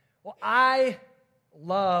Well, I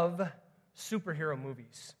love superhero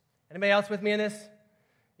movies. Anybody else with me in this?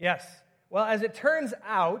 Yes. Well, as it turns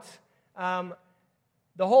out,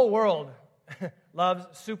 the whole world loves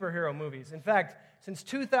superhero movies. In fact, since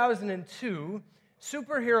 2002,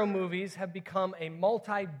 superhero movies have become a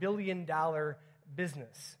multi-billion-dollar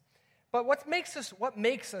business. But what makes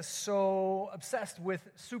us so obsessed with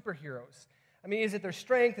superheroes? I mean, is it their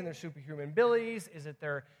strength and their superhuman abilities? Is it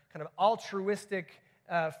their kind of altruistic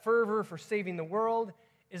fervor for saving the world?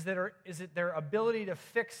 Is it their ability to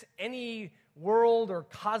fix any world or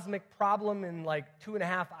cosmic problem in like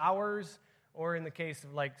 2.5 hours? Or in the case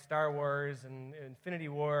of like Star Wars and Infinity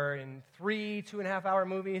War in 3 2.5-hour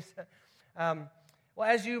movies? Well,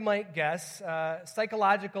 as you might guess,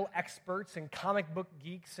 psychological experts and comic book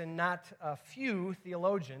geeks and not a few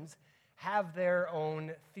theologians have their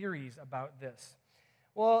own theories about this.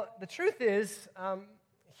 Well, the truth is,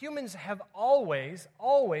 humans have always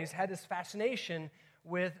had this fascination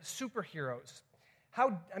with superheroes.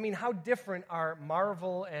 How different are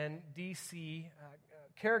Marvel and DC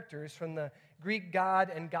characters from the Greek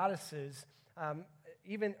god and goddesses,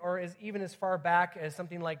 even as far back as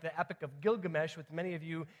something like the Epic of Gilgamesh, which many of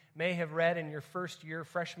you may have read in your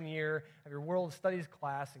freshman year of your world studies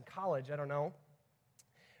class in college. I don't know.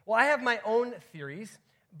 Well, I have my own theories,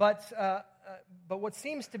 but what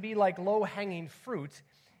seems to be like low-hanging fruit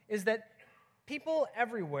is that people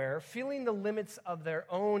everywhere, feeling the limits of their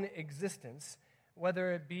own existence,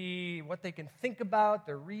 whether it be what they can think about,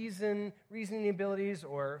 their reasoning abilities,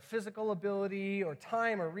 or physical ability, or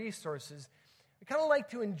time, or resources, we kind of like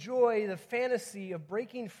to enjoy the fantasy of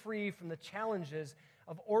breaking free from the challenges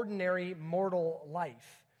of ordinary mortal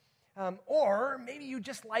life. Or maybe you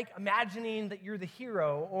just like imagining that you're the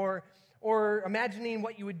hero, or imagining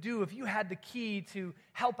what you would do if you had the key to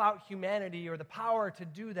help out humanity, or the power to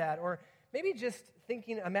do that, or maybe just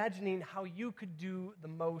imagining how you could do the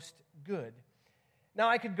most good. Now,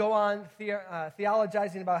 I could go on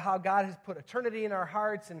theologizing about how God has put eternity in our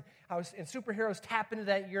hearts and how superheroes tap into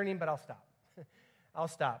that yearning, but I'll stop. I'll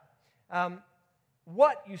stop.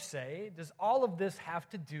 What, you say, does all of this have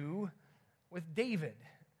to do with David?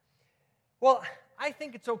 Well, I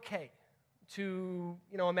think it's okay to,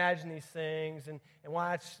 imagine these things and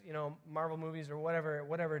watch, Marvel movies or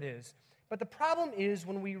whatever it is. But the problem is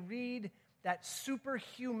when we read that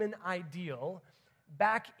superhuman ideal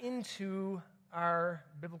back into our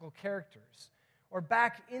biblical characters or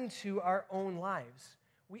back into our own lives,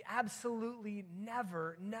 we absolutely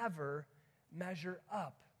never measure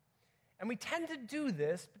up. And we tend to do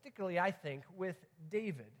this, particularly, I think, with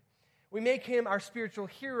David. We make him our spiritual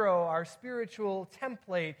hero, our spiritual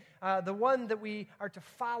template, the one that we are to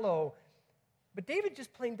follow. But David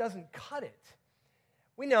just plain doesn't cut it.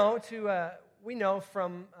 We know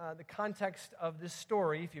from the context of this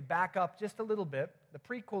story, if you back up just a little bit, the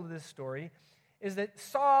prequel to this story, is that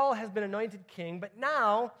Saul has been anointed king, but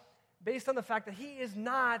now, based on the fact that he is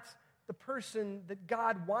not the person that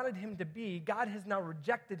God wanted him to be, God has now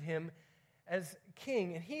rejected him as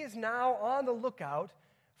king, and he is now on the lookout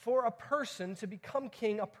for a person to become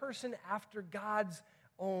king, a person after God's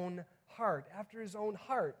own heart, after his own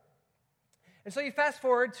heart. And so you fast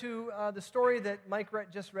forward to the story that Mike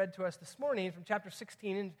just read to us this morning from chapter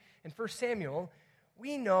 16 in 1 Samuel.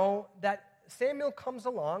 We know that Samuel comes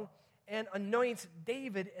along and anoints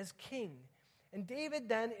David as king. And David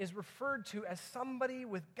then is referred to as somebody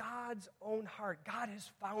with God's own heart. God has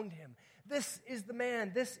found him. This is the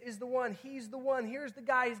man. This is the one. He's the one. Here's the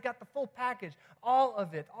guy. He's got the full package. All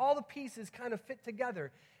of it. All the pieces kind of fit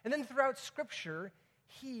together. And then throughout Scripture,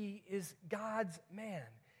 he is God's man.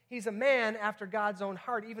 He's a man after God's own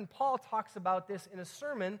heart. Even Paul talks about this in a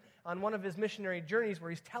sermon on one of his missionary journeys where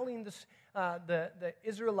he's telling this, the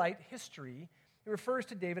Israelite history. He refers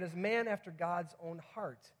to David as a man after God's own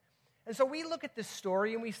heart. And so we look at this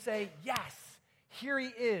story and we say, yes, here he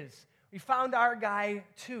is. We found our guy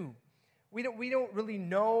too. We don't really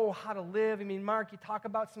know how to live. I mean, Mark, you talk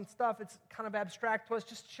about some stuff. It's kind of abstract to us.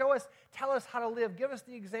 Just tell us how to live. Give us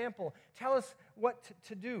the example. Tell us what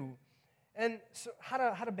to do. And so how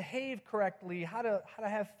to behave correctly, how to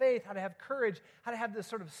have faith, how to have courage, how to have this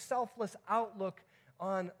sort of selfless outlook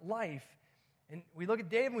on life. And we look at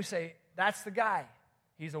David and we say, that's the guy.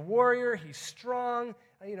 He's a warrior, he's strong,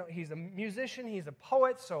 he's a musician, he's a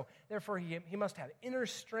poet, so therefore he must have inner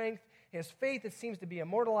strength. He has faith that seems to be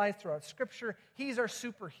immortalized throughout Scripture. He's our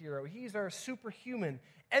superhero. He's our superhuman.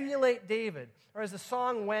 Emulate David. Or as the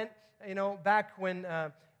song went, back when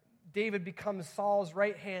David becomes Saul's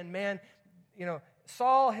right-hand man,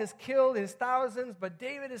 Saul has killed his thousands, but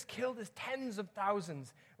David has killed his tens of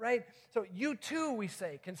thousands, right? So you too, we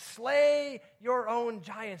say, can slay your own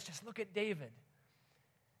giants. Just look at David.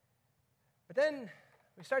 But then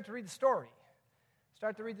we start to read the story.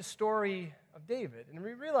 Start to read the story of David, and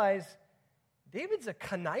we realize David's a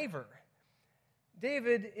conniver.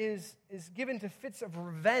 David is given to fits of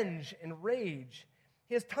revenge and rage.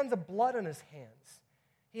 He has tons of blood on his hands.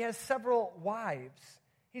 He has several wives.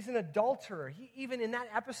 He's an adulterer. Even in that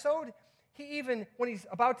episode, when he's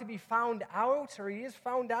about to be found out, or he is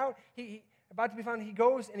found out, he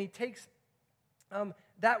goes and he takes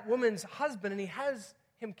that woman's husband and he has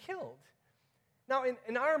him killed. Now,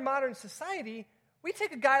 in our modern society, we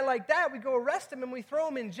take a guy like that, we go arrest him, and we throw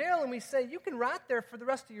him in jail, and we say, you can rot there for the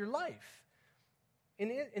rest of your life. In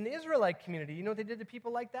the Israelite community, you know what they did to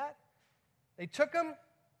people like that? They took him,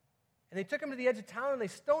 and they took him to the edge of town, and they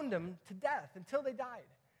stoned him to death until they died.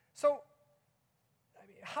 So,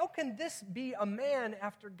 how can this be a man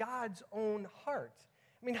after God's own heart?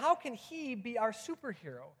 I mean, how can he be our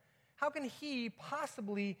superhero? How can he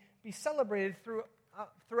possibly be celebrated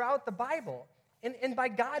throughout the Bible and by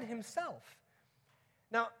God himself?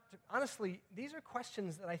 Now, honestly, these are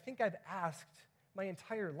questions that I think I've asked my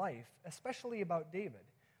entire life, especially about David.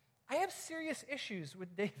 I have serious issues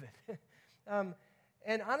with David.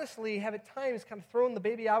 And honestly, have at times kind of thrown the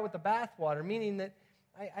baby out with the bathwater, meaning that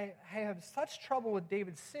I have such trouble with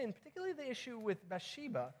David's sin, particularly the issue with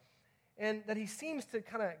Bathsheba, and that he seems to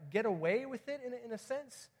kind of get away with it in a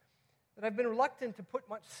sense, that I've been reluctant to put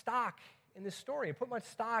much stock in this story, put much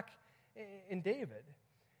stock in David.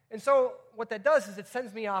 And so what that does is it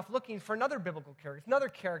sends me off looking for another biblical character, another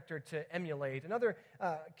character to emulate, another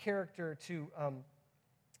character to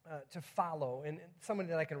follow, and someone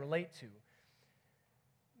that I can relate to.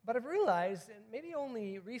 But I've realized, and maybe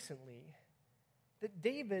only recently, that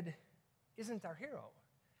David isn't our hero.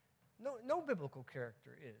 No biblical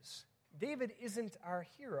character is. David isn't our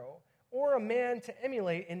hero or a man to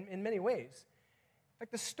emulate in many ways. In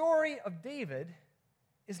fact, the story of David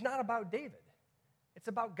is not about David. It's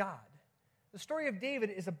about God. The story of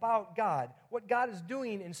David is about God, what God is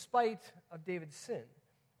doing in spite of David's sin,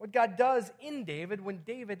 what God does in David when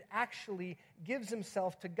David actually gives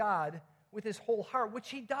himself to God with his whole heart, which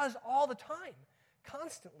he does all the time,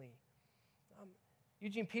 constantly.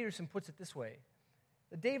 Eugene Peterson puts it this way: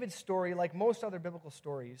 the David story, like most other biblical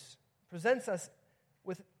stories, presents us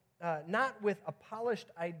with not with a polished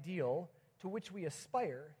ideal to which we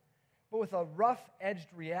aspire, but with a rough-edged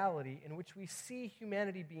reality in which we see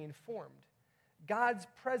humanity being formed, God's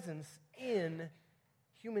presence in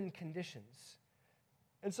human conditions.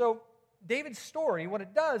 And so David's story, what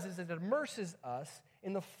it does is it immerses us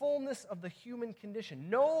in the fullness of the human condition.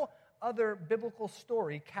 No other biblical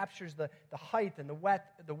story captures the height and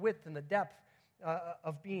the width and the depth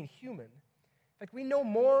of being human. In fact, we know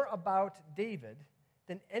more about David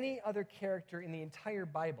than any other character in the entire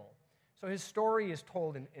Bible. So his story is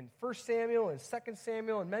told in 1 Samuel and 2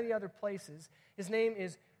 Samuel and many other places. His name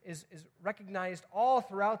is recognized all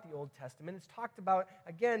throughout the Old Testament. It's talked about,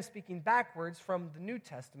 again, speaking backwards from the New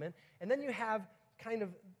Testament. And then you have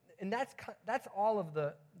and that's all of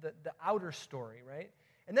the outer story, right?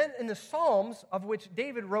 And then in the Psalms, of which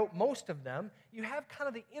David wrote most of them, you have kind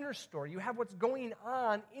of the inner story. You have what's going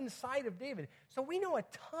on inside of David. So we know a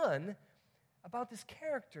ton about this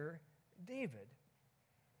character, David.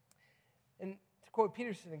 And to quote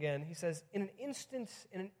Peterson again, he says, in an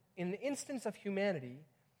instance of humanity,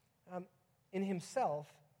 in himself,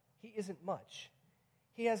 he isn't much.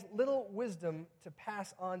 He has little wisdom to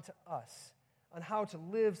pass on to us on how to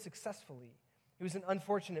live successfully. He was an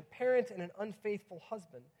unfortunate parent and an unfaithful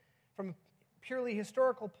husband. From a purely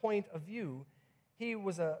historical point of view, he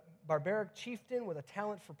was a barbaric chieftain with a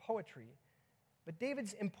talent for poetry. But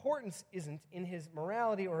David's importance isn't in his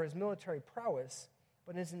morality or his military prowess,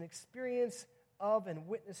 but is an experience of and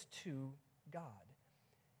witness to God.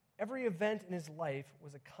 Every event in his life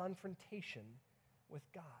was a confrontation with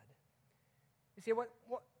God. You see, what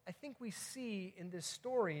I think we see in this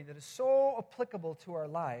story that is so applicable to our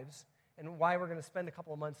lives, and why we're going to spend a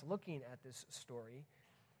couple of months looking at this story,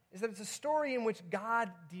 is that it's a story in which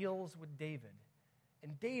God deals with David,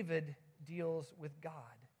 and David deals with God.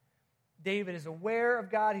 David is aware of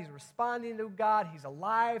God, he's responding to God, he's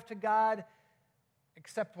alive to God,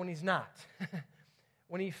 except when he's not.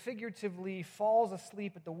 When he figuratively falls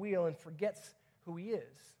asleep at the wheel and forgets who he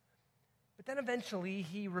is. But then eventually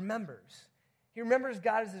he remembers. He remembers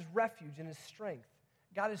God as his refuge and his strength.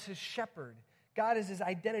 God is his shepherd. God is his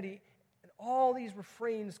identity. And all these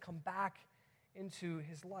refrains come back into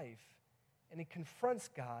his life. And he confronts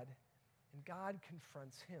God, and God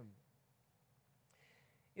confronts him.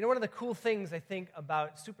 You know, one of the cool things I think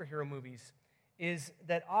about superhero movies is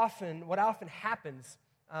that what often happens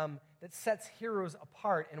that sets heroes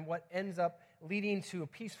apart and what ends up leading to a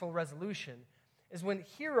peaceful resolution is when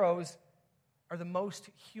heroes are the most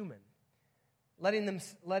human.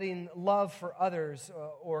 Letting love for others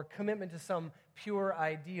or commitment to some pure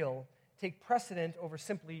ideal take precedent over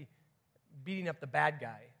simply beating up the bad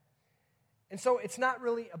guy. And so it's not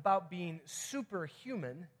really about being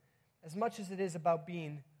superhuman as much as it is about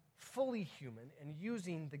being fully human and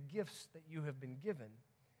using the gifts that you have been given.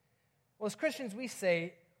 Well, as Christians, we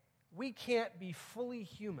say we can't be fully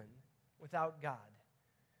human without God.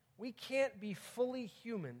 We can't be fully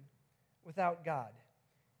human without God.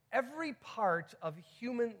 Every part of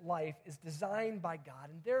human life is designed by God,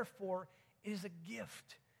 and therefore it is a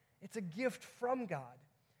gift. It's a gift from God.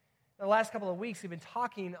 In the last couple of weeks, we've been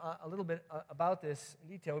talking a little bit about this in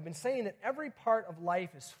detail. We've been saying that every part of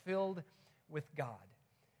life is filled with God.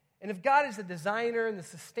 And if God is the designer and the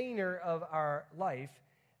sustainer of our life,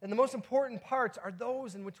 then the most important parts are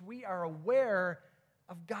those in which we are aware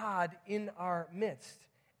of God in our midst,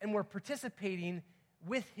 and we're participating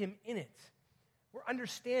with Him in it. We're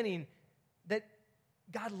understanding that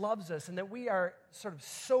God loves us and that we are sort of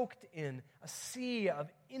soaked in a sea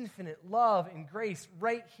of infinite love and grace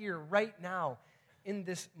right here, right now, in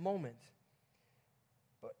this moment.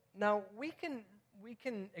 But now, we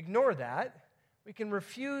can ignore that. We can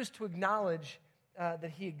refuse to acknowledge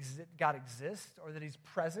that God exists or that He's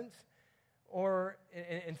present,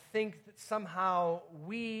 and think that somehow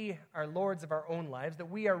we are lords of our own lives, that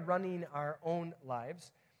we are running our own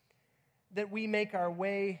lives, that we make our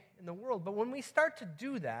way in the world. But when we start to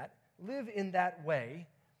do that, live in that way,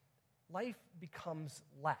 life becomes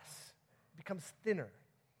less, becomes thinner.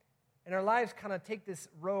 And our lives kind of take this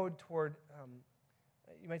road toward,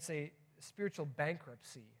 you might say, spiritual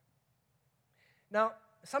bankruptcy. Now,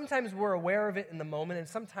 sometimes we're aware of it in the moment, and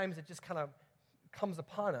sometimes it just kind of comes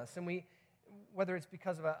upon us. And whether it's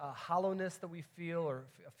because of a hollowness that we feel, or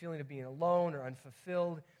a feeling of being alone or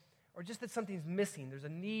unfulfilled, or just that something's missing. There's a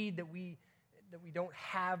need that we don't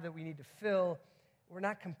have that we need to fill. We're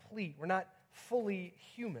not complete. We're not fully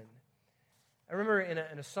human. I remember in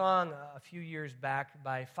a song a few years back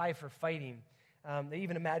by Five for Fighting, they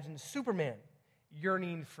even imagined Superman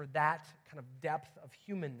yearning for that kind of depth of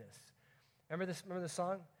humanness. Remember the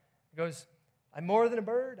song? It goes, I'm more than a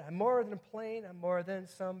bird, I'm more than a plane, I'm more than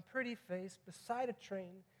some pretty face beside a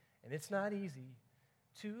train, and it's not easy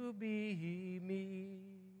to be me.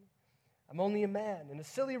 I'm only a man in a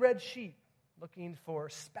silly red sheet looking for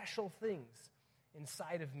special things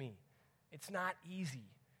inside of me. It's not easy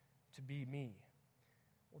to be me.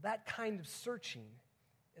 Well, that kind of searching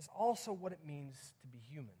is also what it means to be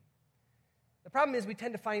human. The problem is we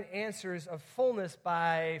tend to find answers of fullness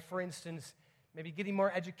by, for instance, maybe getting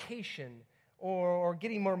more education or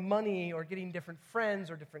getting more money or getting different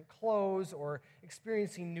friends or different clothes or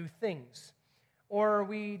experiencing new things. Or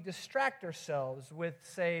we distract ourselves with,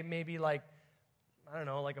 say, maybe like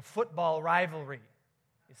a football rivalry.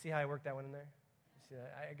 You see how I worked that one in there? You see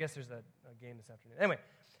that? I guess there's a game this afternoon. Anyway,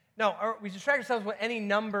 no, we distract ourselves with any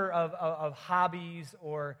number of hobbies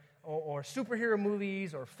or superhero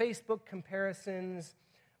movies or Facebook comparisons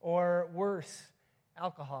or worse,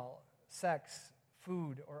 alcohol, sex,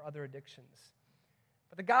 food, or other addictions.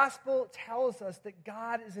 But the gospel tells us that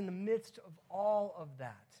God is in the midst of all of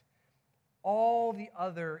that, all the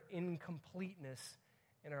other incompleteness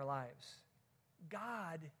in our lives.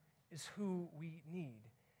 God is who we need.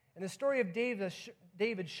 And the story of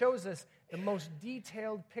David shows us the most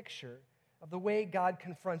detailed picture of the way God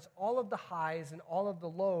confronts all of the highs and all of the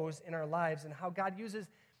lows in our lives, and how God uses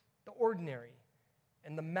the ordinary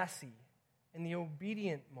and the messy and the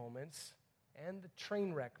obedient moments and the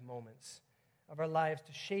train wreck moments of our lives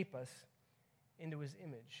to shape us into His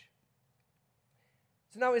image.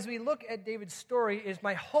 So now, as we look at David's story, it is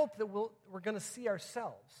my hope that we're going to see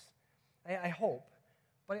ourselves. I hope.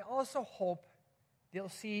 But I also hope they'll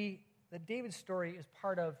see that David's story is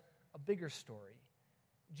part of a bigger story,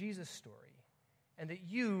 Jesus' story, and that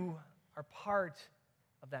you are part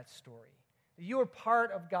of that story. That you are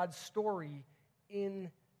part of God's story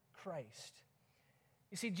in Christ.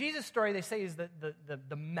 You see, Jesus' story, they say, is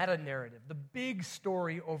the meta-narrative, the big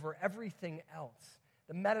story over everything else.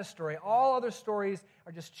 The meta-story. All other stories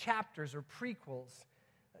are just chapters or prequels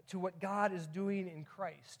to what God is doing in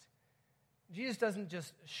Christ. Jesus doesn't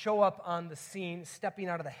just show up on the scene, stepping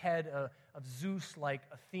out of the head of Zeus like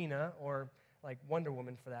Athena, or like Wonder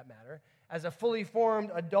Woman for that matter, as a fully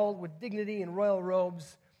formed adult with dignity and royal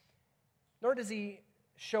robes, nor does He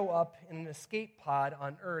show up in an escape pod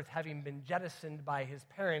on Earth, having been jettisoned by His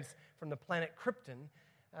parents from the planet Krypton,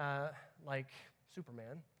 like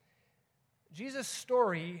Superman. Jesus'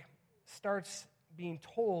 story starts being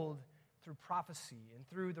told through prophecy and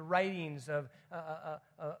through the writings of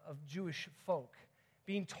Jewish folk,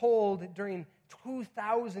 being told during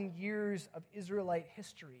 2,000 years of Israelite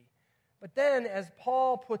history. But then, as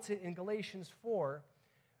Paul puts it in Galatians 4,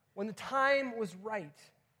 when the time was right,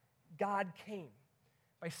 God came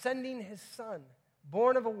by sending his Son,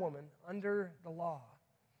 born of a woman under the law.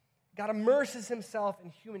 God immerses himself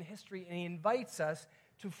in human history, and he invites us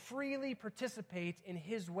to freely participate in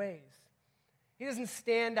his ways. He doesn't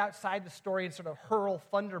stand outside the story and sort of hurl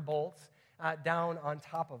thunderbolts down on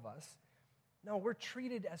top of us. No, we're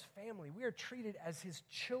treated as family. We are treated as his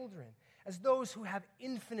children, as those who have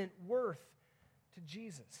infinite worth to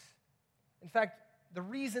Jesus. In fact, the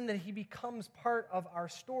reason that he becomes part of our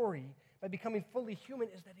story by becoming fully human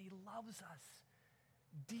is that he loves us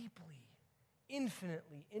deeply,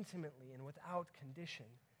 infinitely, intimately, and without condition.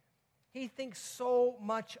 He thinks so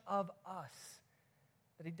much of us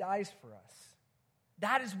that he dies for us.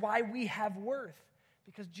 That is why we have worth,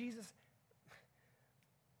 because Jesus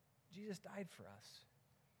died for us.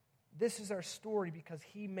 This is our story because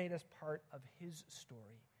he made us part of his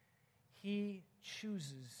story. He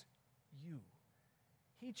chooses you.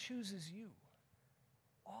 He chooses you,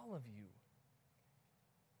 all of you.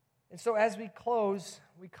 And so as we close,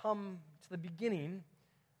 we come to the beginning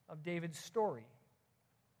of David's story.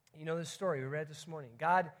 You know this story, we read it this morning.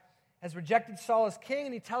 God has rejected Saul as king,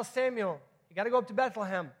 and he tells Samuel, you got to go up to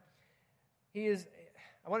Bethlehem. I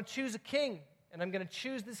want to choose a king, and I'm going to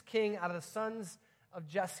choose this king out of the sons of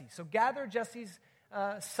Jesse. So gather Jesse's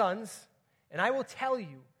sons, and I will tell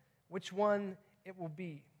you which one it will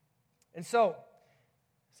be. And so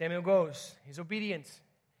Samuel goes. He's obedient.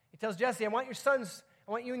 He tells Jesse, I want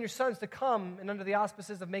you and your sons to come, and under the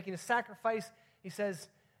auspices of making a sacrifice, he says,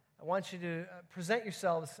 I want you to present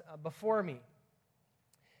yourselves before me.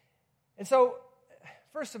 And so,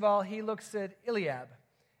 first of all, he looks at Eliab,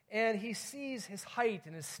 and he sees his height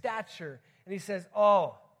and his stature, and he says,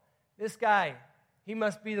 oh, this guy, he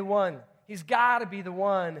must be the one. He's got to be the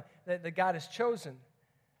one that God has chosen.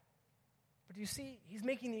 But you see, he's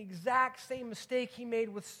making the exact same mistake he made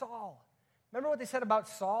with Saul. Remember what they said about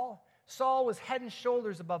Saul? Saul was head and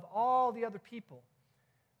shoulders above all the other people.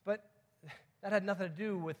 But that had nothing to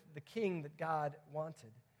do with the king that God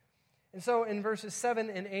wanted. And so in verses 7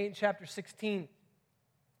 and 8, chapter 16,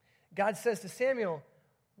 God says to Samuel,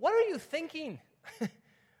 what are you thinking?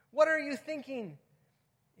 What are you thinking?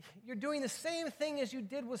 You're doing the same thing as you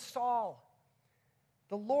did with Saul.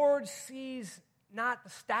 The Lord sees not the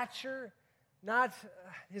stature, not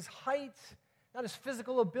his height, not his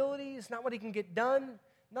physical abilities, not what he can get done,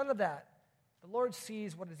 none of that. The Lord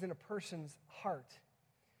sees what is in a person's heart.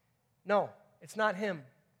 No, it's not him.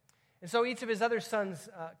 And so each of his other sons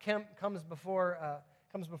comes before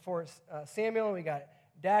Samuel, and we got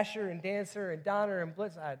Dasher and Dancer and Donner and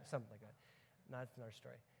Blitz, something like that. No, that's another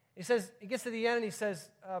story. He gets to the end and he says,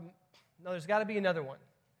 no, there's got to be another one.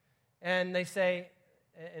 And they say,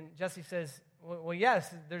 and Jesse says, well,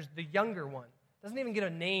 yes, there's the younger one. Doesn't even get a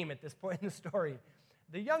name at this point in the story.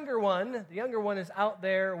 The younger one is out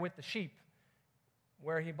there with the sheep,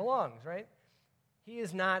 where he belongs, right? He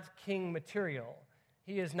is not king material.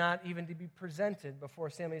 He is not even to be presented before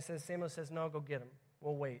Samuel. Samuel says, no, go get him.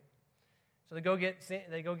 We'll wait. So they go get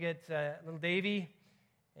little Davy,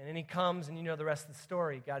 and then he comes, and you know the rest of the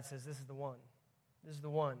story. God says, this is the one. This is the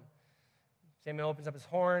one. Samuel opens up his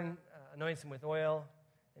horn, anoints him with oil,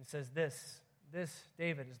 and says, this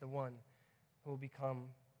David is the one who will become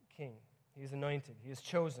king. He is anointed. He is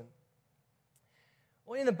chosen.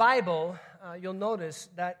 Well, in the Bible, you'll notice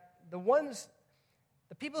that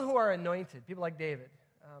the people who are anointed, people like David,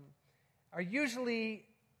 are usually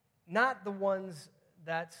not the ones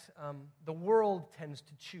that the world tends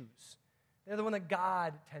to choose. They're the one that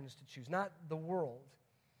God tends to choose, not the world.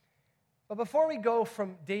 But before we go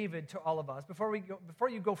from David to all of us, before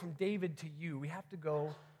you go from David to you, we have to go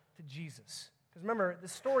to Jesus. Because remember, the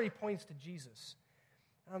story points to Jesus.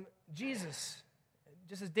 Jesus,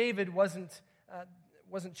 just as David wasn't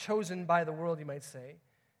chosen by the world, you might say,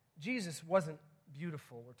 Jesus wasn't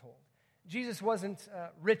beautiful, we're told. Jesus wasn't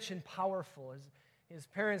rich and powerful. His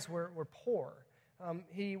parents were poor.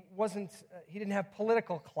 He didn't have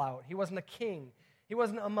political clout. He wasn't a king. He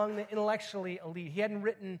wasn't among the intellectually elite. He hadn't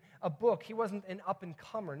written a book. He wasn't an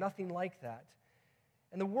up-and-comer, nothing like that.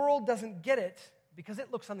 And the world doesn't get it because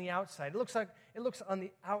it looks on the outside. It looks at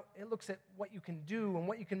what you can do and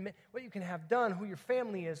what you can have done, who your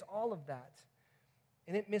family is, all of that.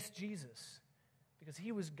 And it missed Jesus because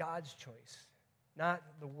he was God's choice, not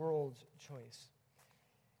the world's choice.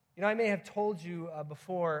 You know, I may have told you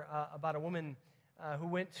before about a woman who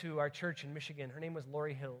went to our church in Michigan. Her name was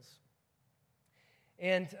Lori Hills.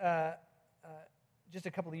 And just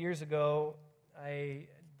a couple of years ago, I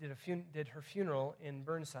did her funeral in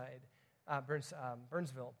Burnsville.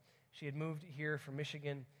 She had moved here from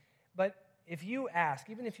Michigan. But if you ask,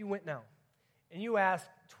 even if you went now, and you ask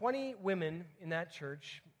 20 women in that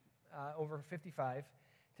church, over 55,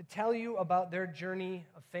 to tell you about their journey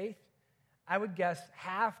of faith, I would guess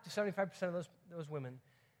half to 75% of those women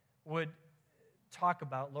would talk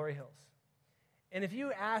about Lori Hills. And if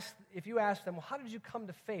you ask them, well, how did you come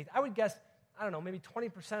to faith? I would guess, I don't know, maybe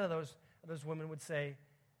 20% of those women would say,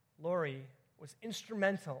 Lori was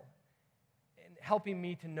instrumental in helping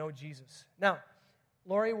me to know Jesus. Now,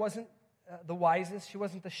 Lori wasn't the wisest, she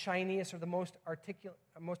wasn't the shiniest or the most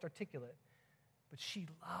articulate, but she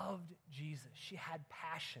loved Jesus. She had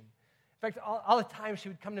passion. In fact, all the time she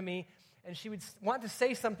would come to me and she would want to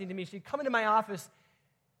say something to me. She'd come into my office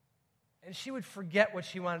and she would forget what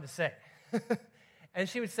she wanted to say. And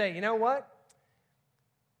she would say, you know what?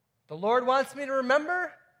 The Lord wants me to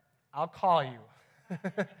remember, I'll call you.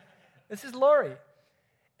 This is Lori.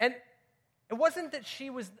 And it wasn't that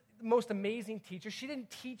she was the most amazing teacher. She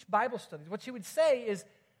didn't teach Bible studies. What she would say is,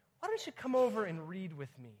 why don't you come over and read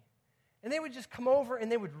with me? And they would just come over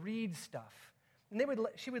and they would read stuff. And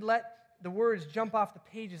she would let the words jump off the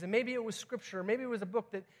pages. And maybe it was scripture, or maybe it was a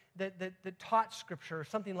book that taught scripture or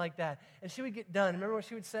something like that. And she would get done. Remember what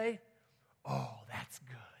she would say? Oh, that's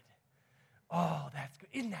good. Oh, that's good.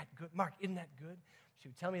 Isn't that good? Mark, isn't that good? She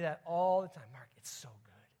would tell me that all the time. Mark, it's so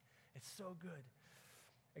good. It's so good.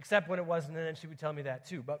 Except when it wasn't, and then she would tell me that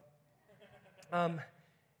too. But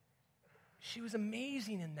she was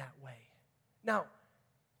amazing in that way. Now,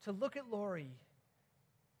 to look at Lori,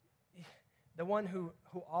 the one who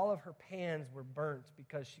all of her pans were burnt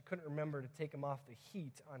because she couldn't remember to take them off the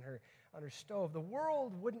heat on her stove, the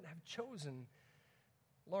world wouldn't have chosen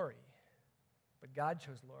Lori. But God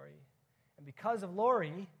chose Lori. And because of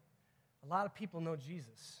Lori, a lot of people know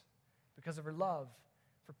Jesus because of her love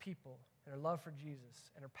for people and her love for Jesus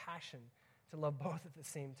and her passion to love both at the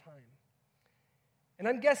same time. And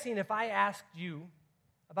I'm guessing if I asked you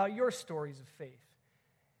about your stories of faith,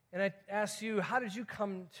 and I asked you, how did you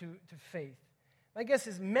come to faith? My guess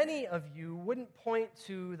is many of you wouldn't point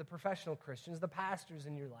to the professional Christians, the pastors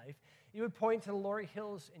in your life. You would point to the Lori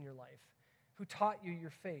Hills in your life who taught you your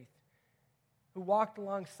faith, who walked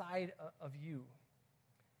alongside of you.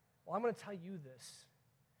 Well, I'm going to tell you this.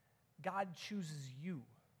 God chooses you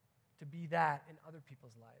to be that in other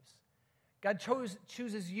people's lives. God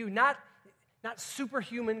chooses you, not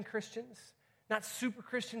superhuman Christians, not super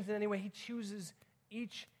Christians in any way. He chooses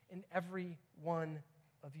each and every one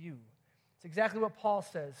of you. It's exactly what Paul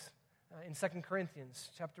says in 2 Corinthians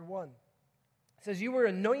chapter 1. It says, you were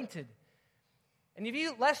anointed. And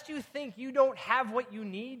lest you think you don't have what you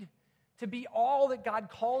need to be all that God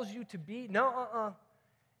calls you to be,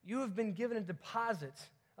 you have been given a deposit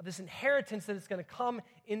of this inheritance that is going to come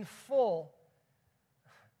in full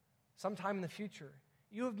sometime in the future.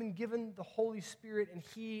 You have been given the Holy Spirit, and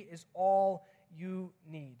He is all you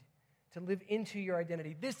need to live into your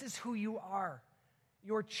identity. This is who you are.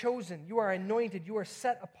 You are chosen. You are anointed. You are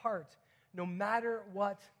set apart, no matter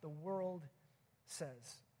what the world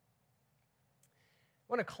says.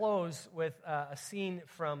 I want to close with a scene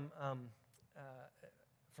from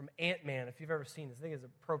Ant-Man. If you've ever seen this, I think it's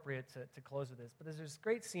appropriate to close with this. But there's this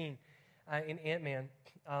great scene in Ant-Man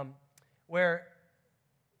where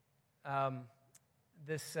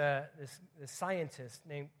this scientist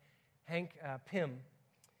named Hank Pym,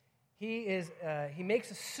 he makes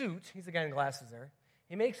a suit. He's the guy in glasses there.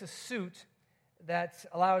 He makes a suit that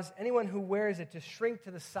allows anyone who wears it to shrink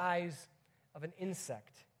to the size of an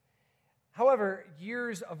insect. However,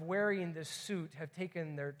 years of wearing this suit have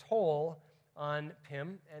taken their toll on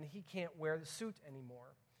Pym, and he can't wear the suit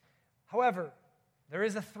anymore. However, there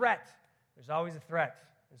is a threat. There's always a threat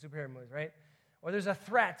in superhero movies, right? Or there's a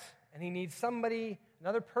threat, and he needs somebody,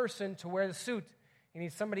 another person, to wear the suit. He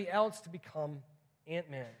needs somebody else to become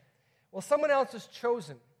Ant-Man. Well, someone else is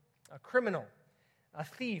chosen, a criminal, a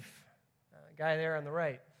thief, a guy there on the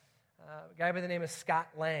right, a guy by the name of Scott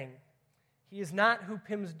Lang. He is not who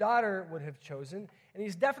Pym's daughter would have chosen, and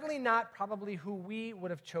he's definitely not probably who we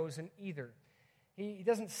would have chosen either. He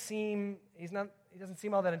doesn't seem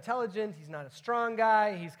all that intelligent. He's not a strong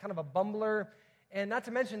guy. He's kind of a bumbler, and not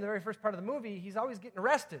to mention the very first part of the movie, he's always getting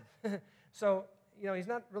arrested. So he's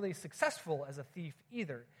not really successful as a thief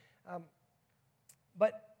either.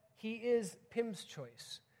 But he is Pym's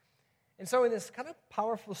choice. And so in this kind of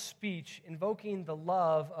powerful speech invoking the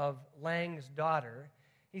love of Lang's daughter,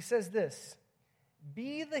 he says this,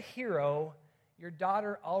 Be the hero your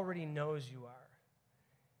daughter already knows you are.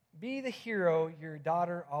 Be the hero your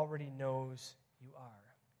daughter already knows you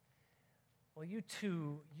are. Well, you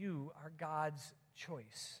too, you are God's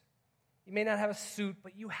choice. You may not have a suit,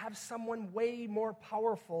 but you have someone way more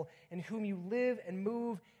powerful in whom you live and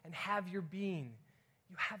move and have your being.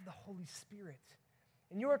 You have the Holy Spirit.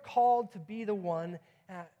 And you are called to be the one,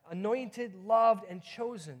 anointed, loved, and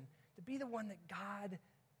chosen, to be the one that God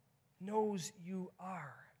knows you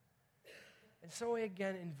are. And so I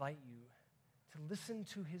again invite you to listen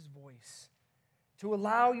to his voice, to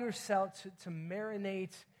allow yourself to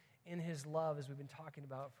marinate in his love, as we've been talking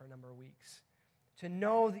about for a number of weeks, to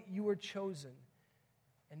know that you are chosen,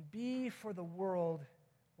 and be for the world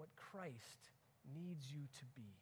what Christ needs you to be.